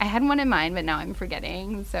school. I had one in mind, but now I'm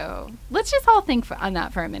forgetting. So let's just all think on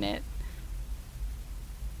that for a minute.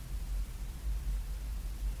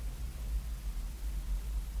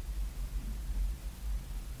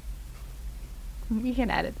 You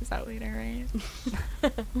can edit this out later,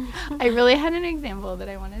 right? I really had an example that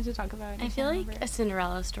I wanted to talk about. I feel like a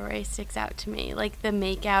Cinderella story sticks out to me, like the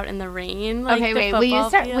makeout in the rain. Like okay, the wait.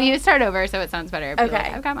 Will you start over so it sounds better? Okay,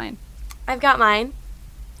 I've got mine. I've got mine.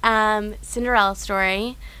 Cinderella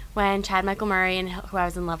story when Chad Michael Murray, and who I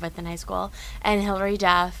was in love with in high school, and Hilary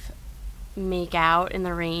Duff make out in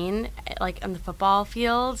the rain, like on the football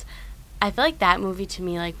field. I feel like that movie to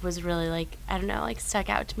me like was really like, I don't know, like stuck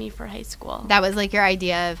out to me for high school. That was like your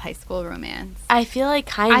idea of high school romance. I feel like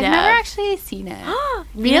kind of. I've never actually seen it.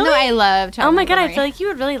 Really? Even though I love Chad Oh my Michael God, Murray. I feel like you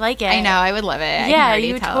would really like it. I know, I would love it. Yeah,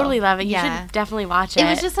 you would totally love it. You should definitely watch it. It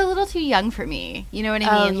was just a little too young for me. You know what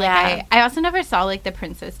I mean? Oh, Like yeah. I also never saw like the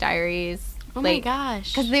Princess Diaries. Oh like, my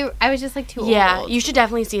gosh. Because I was just like too old. Yeah, you should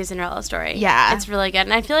definitely see a Cinderella story. Yeah. It's really good.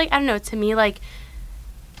 And I feel like, I don't know, to me, like,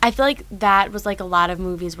 I feel like that was like a lot of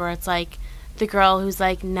movies where it's like the girl who's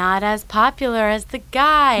like not as popular as the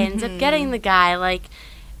guy ends up getting the guy. Like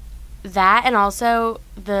that, and also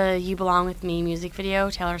the You Belong With Me music video,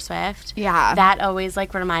 Taylor Swift. Yeah. That always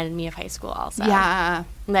like reminded me of high school also. Yeah.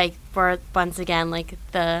 Like, where once again, like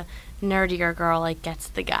the nerdier girl like gets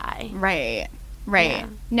the guy. Right. Yeah.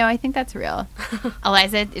 No, I think that's real.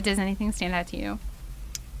 Eliza, does anything stand out to you?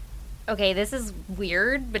 Okay, this is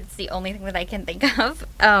weird, but it's the only thing that I can think of.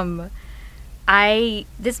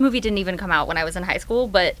 This movie didn't even come out when I was in high school,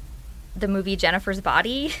 but the movie Jennifer's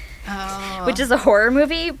Body, which is a horror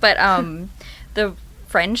movie, but the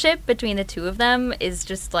friendship between the two of them is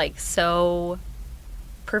just like so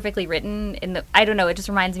perfectly written. I don't know, it just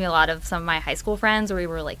reminds me a lot of some of my high school friends where we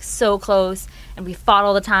were like so close and we fought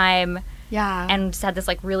all the time. Yeah. And just had this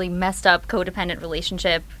like really messed up codependent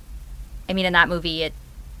relationship. I mean, in that movie,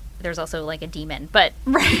 there's also like a demon, but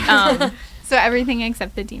right. So everything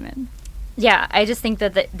except the demon. Yeah, I just think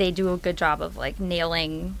that they do a good job of like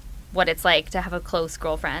nailing what it's like to have a close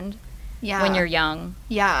girlfriend when you're young.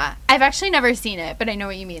 Yeah. I've actually never seen it, but I know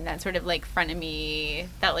what you mean. That sort of like frenemy,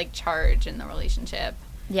 that like charge in the relationship.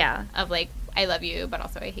 Yeah. Of like, I love you, but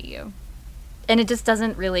also I hate you. And it just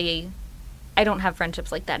doesn't really, I don't have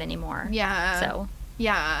friendships like that anymore. Yeah. So.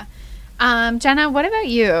 Yeah. Jenna, what about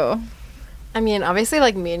you? I mean, obviously,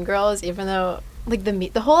 like, Mean Girls, even though, like,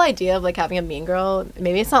 the whole idea of, like, having a mean girl,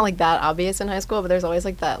 maybe it's not, like, that obvious in high school, but there's always,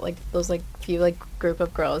 like, that, like, those, like, few, like, group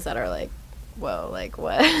of girls that are, like, whoa, like,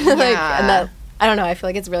 what? Yeah. Like, and that, I don't know, I feel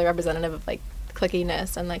like it's really representative of, like,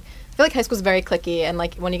 clickiness, and, like, I feel like high school's very clicky, and,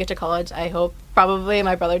 like, when you get to college, I hope, probably,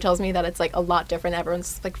 my brother tells me that it's, like, a lot different.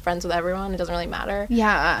 Everyone's, like, friends with everyone. It doesn't really matter.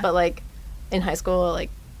 Yeah. But, like, in high school, like,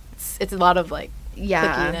 it's a lot of, like,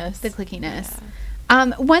 clickiness. The clickiness. Yeah.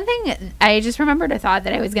 One thing I just remembered a thought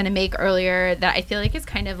that I was going to make earlier that I feel like is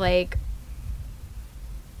kind of like,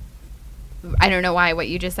 I don't know why what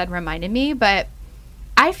you just said reminded me, but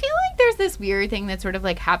I feel like there's this weird thing that's sort of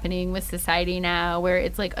like happening with society now where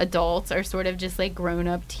it's like adults are sort of just like grown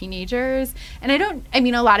up teenagers. And I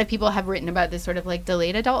mean, a lot of people have written about this sort of like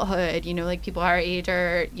delayed adulthood, you know, like people our age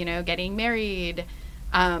are, you know, getting married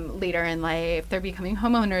later in life, they're becoming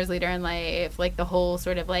homeowners later in life, like the whole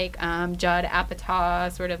sort of like Judd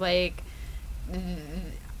Apatow sort of like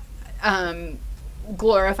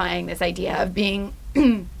glorifying this idea of being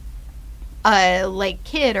a like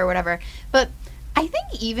kid or whatever. But I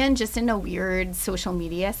think even just in a weird social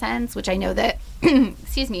media sense, which I know that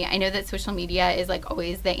excuse me, I know that social media is like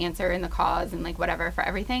always the answer and the cause and like whatever for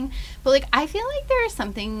everything, but like I feel like there is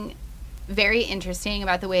something very interesting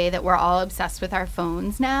about the way that we're all obsessed with our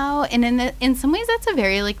phones now. And in some ways, that's a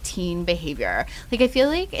very, like, teen behavior. Like, I feel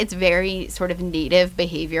like it's very sort of native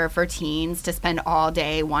behavior for teens to spend all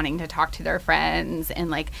day wanting to talk to their friends. And,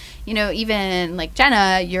 like, you know, even, like,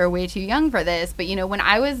 Jenna, you're way too young for this. But, you know,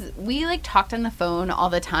 we, like, talked on the phone all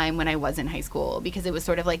the time when I was in high school, because it was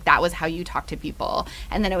sort of like that was how you talk to people.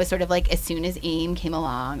 And then it was sort of like as soon as AIM came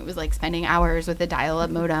along, it was like spending hours with a dial-up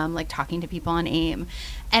modem, like talking to people on AIM.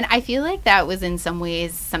 And I feel like that was in some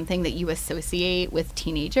ways something that you associate with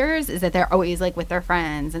teenagers, is that they're always like with their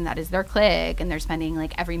friends, and that is their clique, and they're spending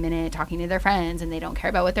like every minute talking to their friends, and they don't care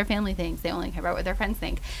about what their family thinks. They only care about what their friends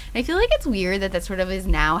think. And I feel like it's weird that sort of is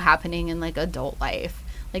now happening in like adult life.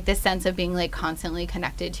 Like this sense of being like constantly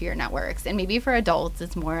connected to your networks. And maybe for adults,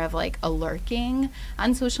 it's more of like a lurking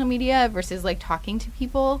on social media versus like talking to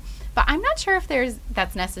people. But I'm not sure if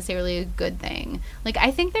that's necessarily a good thing. Like,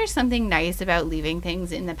 I think there's something nice about leaving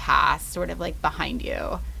things in the past, sort of like behind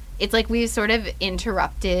you. It's like we've sort of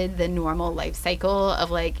interrupted the normal life cycle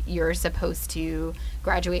of like you're supposed to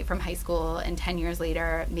graduate from high school, and 10 years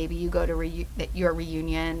later, maybe you go to your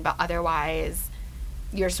reunion, but otherwise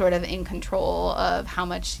you're sort of in control of how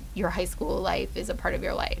much your high school life is a part of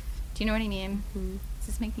your life. Do you know what I mean? Mm-hmm. Is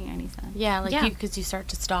this making any sense? Yeah, like because you start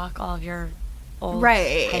to stalk all of your old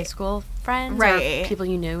right. high school friends right. or people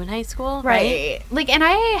you knew in high school, right? Like, and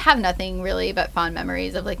I have nothing really but fond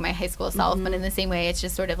memories of like my high school self, mm-hmm. but in the same way, it's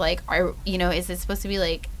just sort of like, is it supposed to be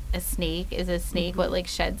like a snake? Is a snake what like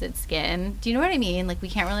sheds its skin? Do you know what I mean? Like, we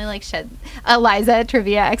can't really like shed. Eliza,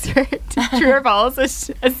 trivia expert, true or false? A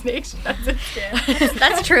snake sheds its skin.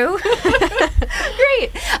 That's true.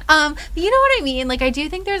 Great. You know what I mean? Like, I do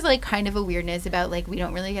think there's like kind of a weirdness about like we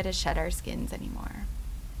don't really get to shed our skins anymore.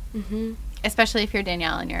 Mm-hmm. Especially if you're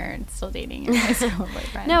Danielle and you're still dating your high school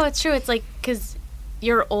boyfriend. No, it's true. It's like, because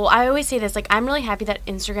you're old. I always say this, like, I'm really happy that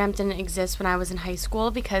Instagram didn't exist when I was in high school,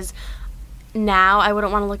 because now I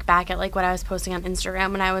wouldn't want to look back at like what I was posting on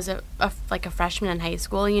Instagram when I was a freshman in high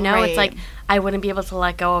school, you know? Right. It's like I wouldn't be able to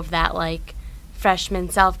let go of that like freshman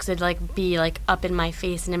self, because it'd like be like up in my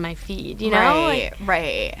face and in my feed, you know? Right, like,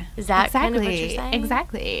 right. Is that kind of what you're saying?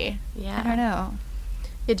 Exactly. Yeah. I don't know.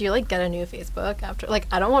 Yeah, do you like get a new Facebook after? Like,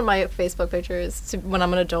 I don't want my Facebook pictures when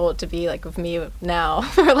I'm an adult to be like of me now,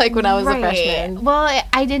 or like when I was a freshman. Well,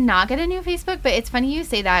 I did not get a new Facebook, but it's funny you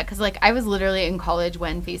say that, because like I was literally in college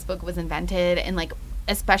when Facebook was invented, and like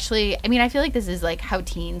especially, I mean, I feel like this is like how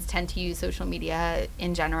teens tend to use social media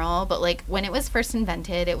in general, but like when it was first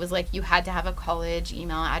invented, it was like you had to have a college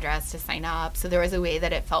email address to sign up, so there was a way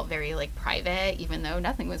that it felt very like private, even though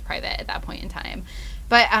nothing was private at that point in time.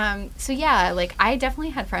 But, so yeah, like, I definitely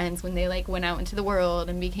had friends when they, like, went out into the world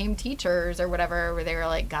and became teachers or whatever, where they were,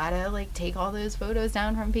 like, gotta, like, take all those photos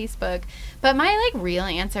down from Facebook. But my, like, real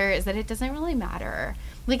answer is that it doesn't really matter.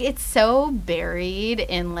 Like, it's so buried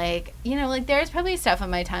in, like, you know, like, there's probably stuff on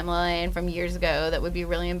my timeline from years ago that would be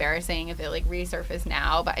really embarrassing if it, like, resurfaced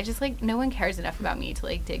now. But I just, like, no one cares enough about me to,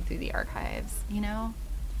 like, dig through the archives, you know?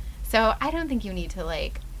 So I don't think you need to,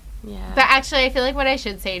 like... Yeah. But actually, I feel like what I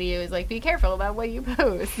should say to you is, like, be careful about what you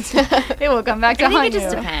post. It will come back to haunt you. I think it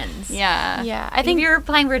just depends. Yeah. Yeah. I think if you're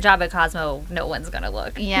applying for a job at Cosmo, no one's going to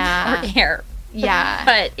look. Yeah. Or care. Yeah.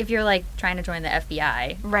 But if you're, like, trying to join the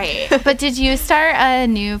FBI. Right. But did you start a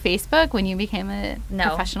new Facebook when you became a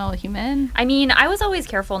professional human? I mean, I was always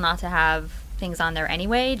careful not to have things on there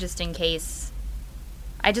anyway, just in case.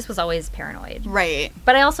 I just was always paranoid. Right.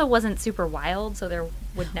 But I also wasn't super wild, so there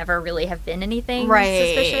would never really have been anything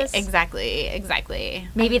suspicious. Exactly.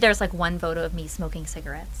 Maybe there's like one photo of me smoking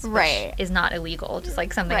cigarettes, which is not illegal, just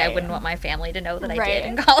like something I wouldn't want my family to know that I did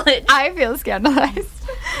in college. I feel scandalized.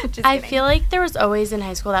 I feel like there was always in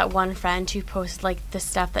high school that one friend who posted like the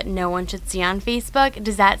stuff that no one should see on Facebook.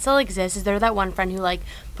 Does that still exist? Is there that one friend who like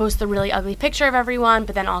posts the really ugly picture of everyone,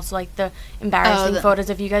 but then also like the embarrassing photos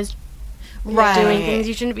of you guys doing things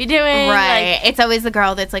you shouldn't be doing? Right. Like, it's always the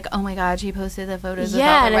girl that's like, oh my god, she posted the photos of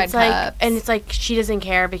all the red cups. And it's like she doesn't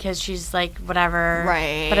care because she's like whatever.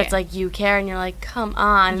 Right. But it's like you care, and you're like, come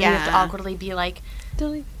on. And you have to awkwardly be like,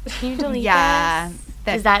 delete. Can you delete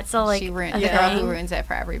this? Is that still like the girl who ruins it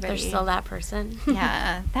for everybody? There's still that person.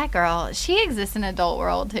 Yeah, that girl. She exists in adult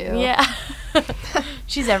world too. Yeah.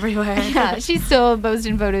 She's everywhere. Yeah, she's still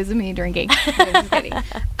posting photos of me drinking. Just kidding.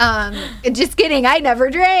 Just kidding. I never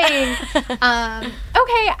drank.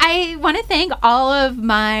 I want to thank all of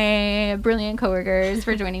my brilliant coworkers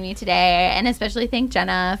for joining me today, and especially thank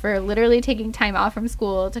Jenna for literally taking time off from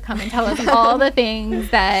school to come and tell us all the things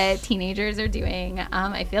that teenagers are doing.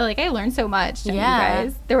 I feel like I learned so much from you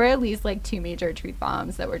guys. There were at least like 2 major truth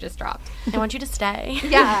bombs that were just dropped. I want you to stay.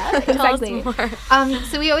 Yeah, exactly. Tell us more.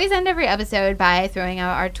 So we always end every episode by throwing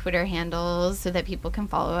out our Twitter handles so that people can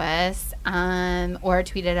follow us, or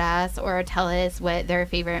tweet at us, or tell us what their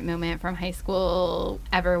favorite moment from high school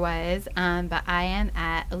ever was. But I am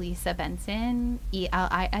at Elisa Benson,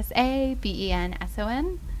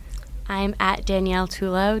 ElisaBenson. I'm at Danielle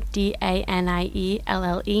Tullo,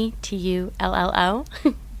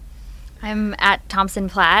 DanielleTullo. I'm at Thompson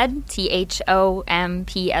Plaid,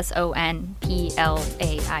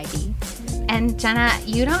 ThompsonPlaid. And Jenna,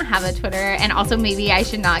 you don't have a Twitter, and also maybe I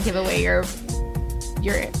should not give away your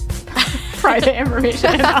private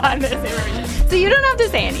information on this information. So you don't have to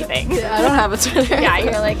say anything. Yeah, I don't have a Twitter. Yeah,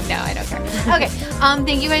 you're like, no, I don't care. Okay.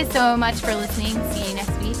 Thank you guys so much for listening. See you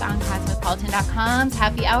next week on Cosmopolitan.com's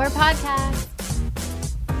Happy Hour podcast.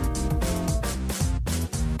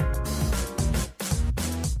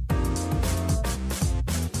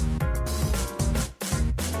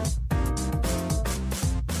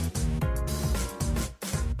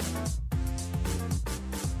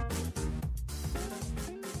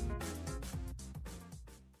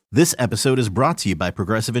 This episode is brought to you by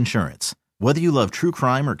Progressive Insurance. Whether you love true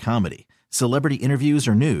crime or comedy, celebrity interviews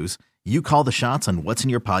or news, you call the shots on what's in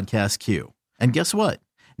your podcast queue. And guess what?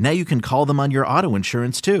 Now you can call them on your auto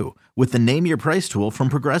insurance too with the Name Your Price tool from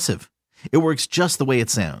Progressive. It works just the way it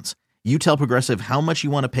sounds. You tell Progressive how much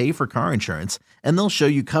you want to pay for car insurance, and they'll show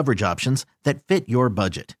you coverage options that fit your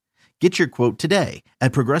budget. Get your quote today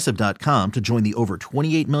at Progressive.com to join the over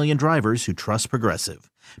 28 million drivers who trust Progressive.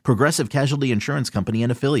 Progressive Casualty Insurance Company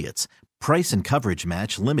and Affiliates. Price and coverage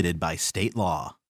match limited by state law.